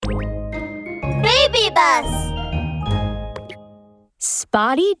Skip us!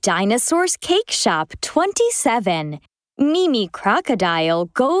 Spotty Dinosaur's Cake Shop 27. Mimi Crocodile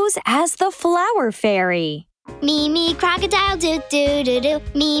goes as the Flower Fairy. Mimi Crocodile do-do-do-do.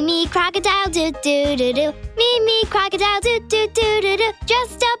 Mimi Crocodile do-do-do-do. Mimi Crocodile do-do-do-do-do.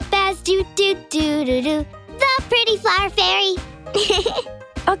 Dressed up as do-do-do-do-do. The pretty Flower Fairy.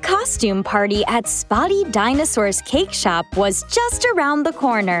 A costume party at Spotty Dinosaur's Cake Shop was just around the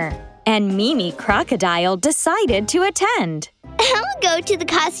corner, and Mimi Crocodile decided to attend. I'll go to the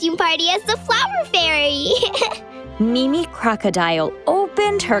costume party as the Flower Fairy. Mimi Crocodile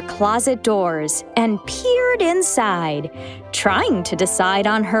opened her closet doors and peered inside, trying to decide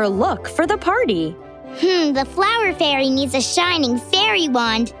on her look for the party. The Flower Fairy needs a shining fairy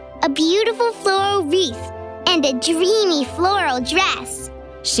wand, a beautiful floral wreath, and a dreamy floral dress.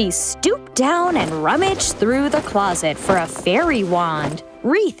 She stooped down and rummaged through the closet for a fairy wand,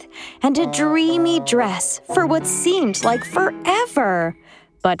 wreath, and a dreamy dress for what seemed like forever,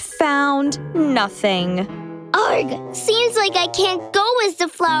 but found nothing. Arg! Seems like I can't go as the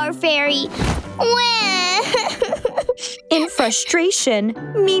Flower Fairy. In frustration,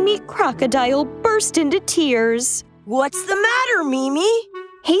 Mimi Crocodile burst into tears. What's the matter, Mimi?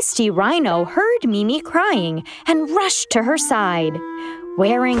 Hasty Rhino heard Mimi crying and rushed to her side.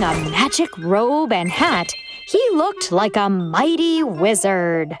 Wearing a magic robe and hat, he looked like a mighty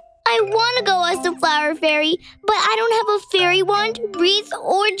wizard. I want to go as the Flower Fairy, but I don't have a fairy wand, wreath,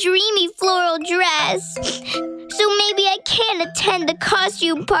 or dreamy floral dress. So maybe I can't attend the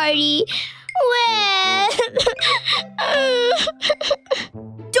costume party.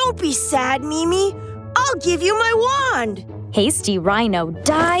 Don't be sad, Mimi. I'll give you my wand. Hasty Rhino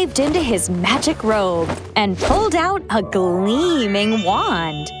dived into his magic robe and pulled out a gleaming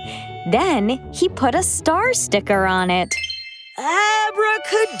wand. Then he put a star sticker on it.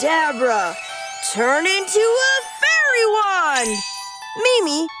 Abracadabra! Turn into a fairy wand!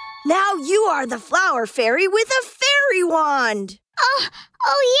 Mimi, now you are the Flower Fairy with a fairy wand!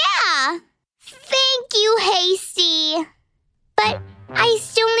 Oh yeah! Thank you, Hasty. But I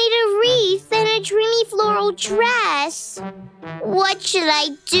still need a wreath and a dreamy floral dress. What should I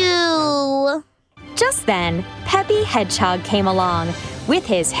do? Just then, Peppy Hedgehog came along with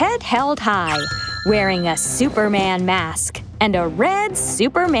his head held high, wearing a Superman mask and a red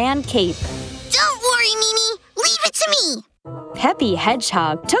Superman cape. Don't worry, Mimi. Leave it to me. Peppy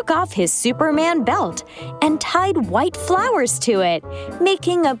Hedgehog took off his Superman belt and tied white flowers to it,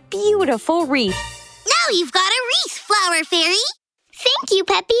 making a beautiful wreath. Now you've got a wreath, Flower Fairy. Thank you,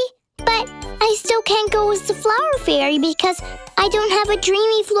 Peppy. But I still can't go as the Flower Fairy because I don't have a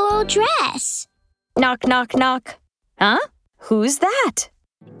dreamy floral dress. Knock, knock, knock. Huh? Who's that?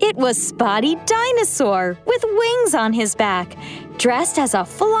 It was Spotty Dinosaur with wings on his back, dressed as a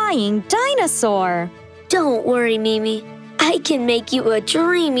flying dinosaur. Don't worry, Mimi. I can make you a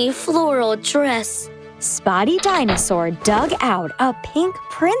dreamy floral dress. Spotty Dinosaur dug out a pink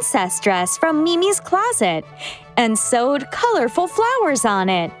princess dress from Mimi's closet and sewed colorful flowers on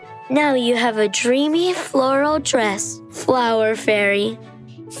it. Now you have a dreamy floral dress, Flower Fairy.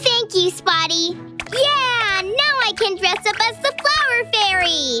 Thank you, Spotty. Yeah, now I can dress up as the Flower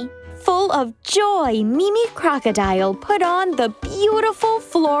Fairy. Full of joy, Mimi Crocodile put on the beautiful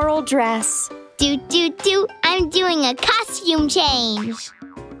floral dress. Do, I'm doing a costume change.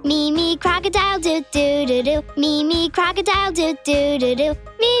 Mimi Crocodile do-do-do-do. Mimi Crocodile do-do-do-do.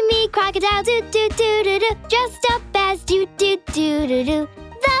 Mimi Crocodile do-do-do-do-do. Dressed up as do-do-do-do-do.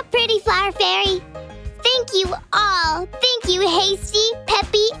 The pretty Flower Fairy. Thank you all. Thank you, Hasty,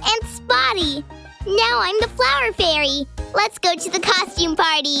 Peppy, and Spotty. Now I'm the Flower Fairy. Let's go to the costume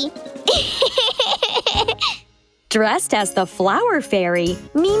party. Dressed as the Flower Fairy,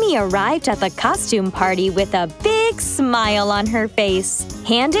 Mimi arrived at the costume party with a big smile on her face,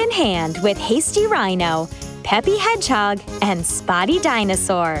 hand in hand with Hasty Rhino, Peppy Hedgehog, and Spotty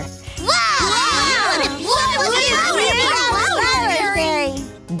Dinosaur.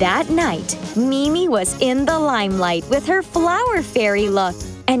 That night, Mimi was in the limelight with her Flower Fairy look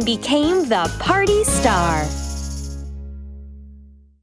and became the party star.